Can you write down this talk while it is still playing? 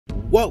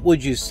What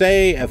would you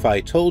say if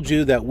I told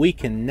you that we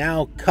can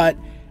now cut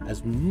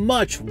as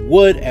much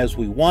wood as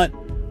we want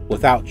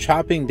without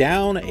chopping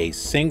down a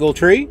single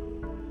tree?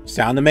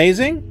 Sound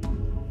amazing?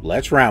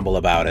 Let's ramble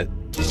about it.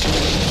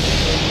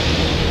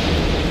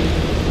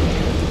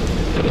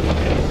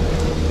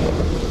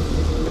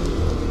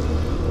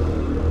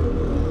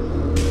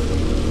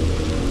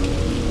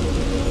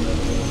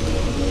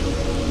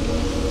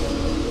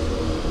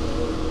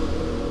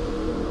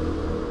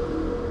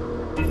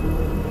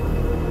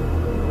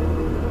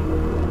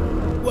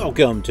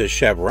 Welcome to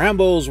Shep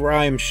Rambles, where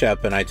I'm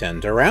Shep and I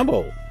tend to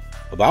ramble.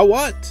 About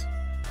what?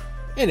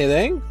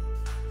 Anything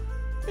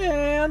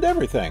and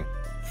everything.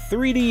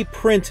 3D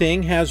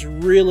printing has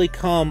really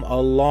come a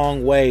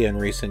long way in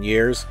recent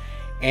years,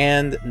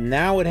 and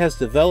now it has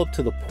developed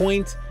to the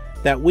point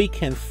that we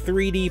can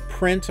 3D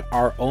print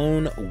our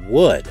own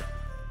wood.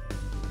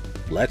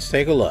 Let's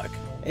take a look.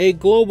 A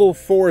global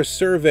forest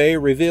survey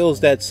reveals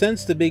that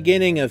since the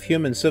beginning of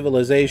human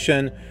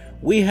civilization,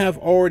 we have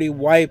already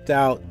wiped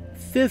out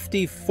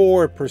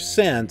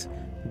 54%,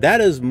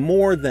 that is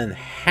more than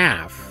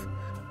half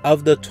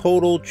of the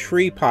total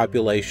tree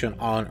population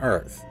on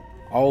Earth.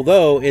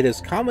 Although it is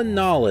common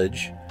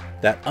knowledge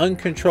that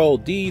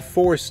uncontrolled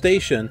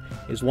deforestation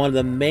is one of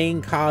the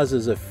main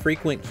causes of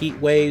frequent heat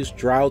waves,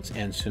 droughts,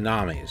 and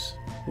tsunamis.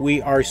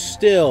 We are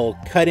still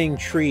cutting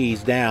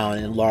trees down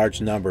in large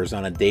numbers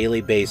on a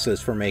daily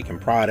basis for making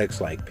products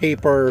like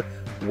paper,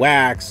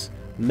 wax,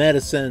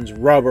 medicines,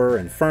 rubber,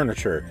 and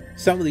furniture.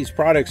 Some of these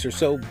products are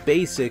so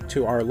basic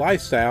to our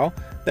lifestyle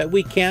that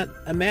we can't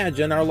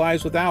imagine our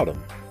lives without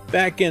them.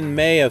 Back in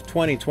May of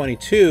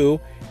 2022,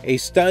 a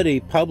study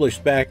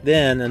published back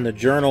then in the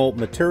journal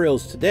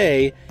Materials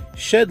Today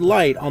shed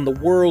light on the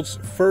world's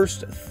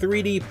first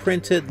 3D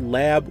printed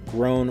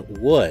lab-grown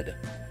wood.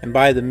 And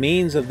by the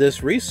means of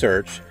this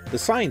research, the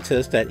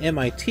scientists at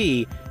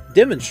MIT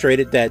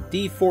demonstrated that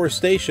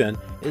deforestation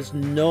is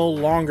no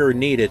longer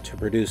needed to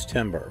produce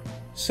timber.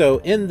 So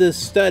in this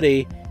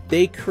study,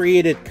 they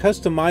created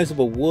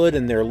customizable wood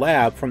in their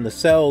lab from the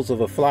cells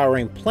of a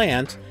flowering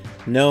plant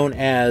known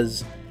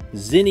as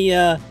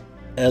zinnia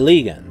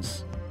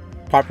elegans,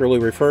 popularly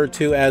referred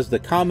to as the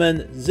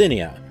common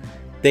zinnia.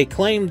 They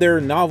claimed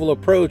their novel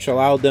approach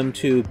allowed them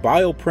to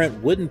bioprint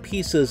wooden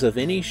pieces of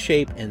any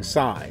shape and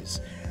size.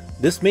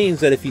 This means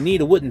that if you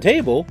need a wooden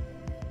table,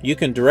 you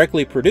can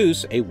directly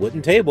produce a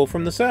wooden table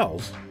from the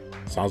cells.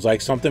 Sounds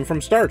like something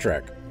from Star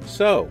Trek.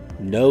 So,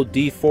 no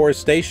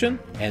deforestation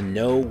and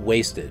no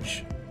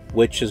wastage,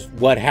 which is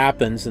what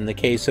happens in the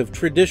case of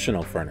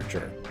traditional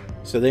furniture.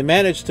 So they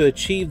managed to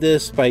achieve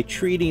this by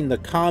treating the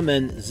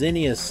common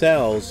zinnia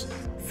cells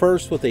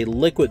first with a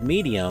liquid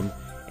medium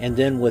and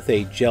then with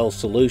a gel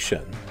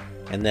solution,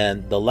 and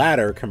then the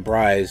latter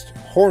comprised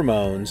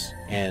hormones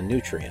and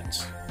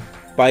nutrients.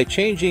 By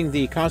changing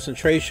the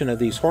concentration of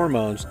these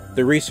hormones,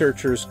 the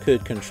researchers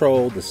could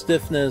control the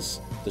stiffness,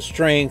 the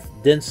strength,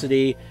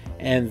 density,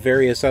 and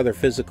various other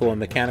physical and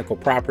mechanical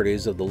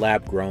properties of the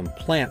lab-grown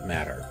plant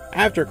matter.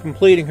 After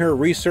completing her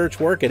research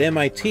work at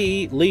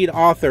MIT, lead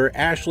author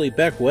Ashley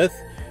Beckwith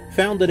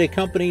founded a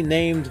company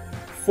named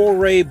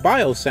Foray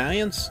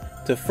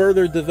Bioscience to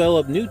further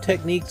develop new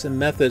techniques and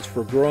methods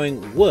for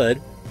growing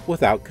wood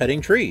without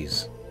cutting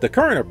trees. The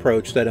current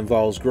approach that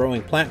involves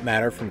growing plant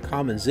matter from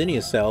common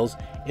zinnia cells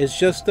is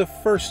just the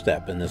first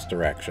step in this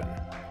direction.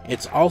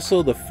 It's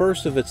also the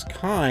first of its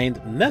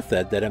kind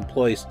method that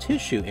employs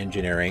tissue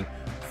engineering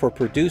for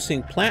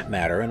producing plant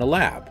matter in a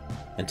lab.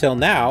 Until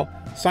now,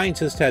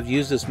 scientists have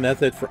used this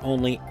method for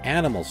only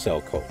animal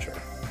cell culture.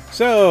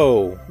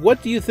 So,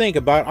 what do you think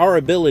about our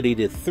ability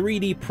to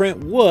 3D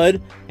print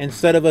wood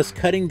instead of us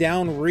cutting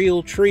down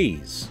real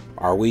trees?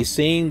 Are we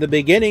seeing the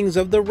beginnings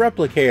of the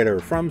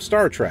replicator from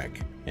Star Trek,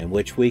 in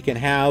which we can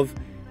have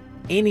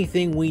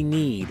anything we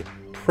need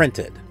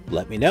printed?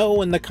 Let me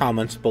know in the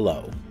comments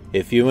below.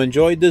 If you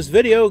enjoyed this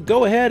video,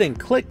 go ahead and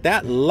click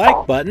that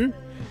like button.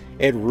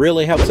 It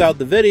really helps out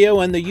the video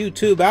and the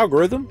YouTube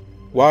algorithm.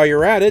 While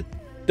you're at it,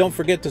 don't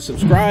forget to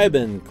subscribe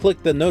and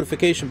click the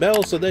notification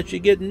bell so that you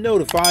get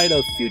notified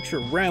of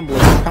future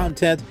rambling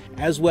content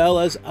as well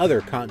as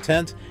other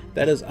content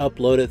that is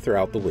uploaded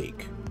throughout the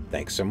week.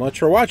 Thanks so much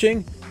for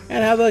watching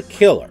and have a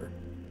killer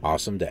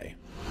awesome day.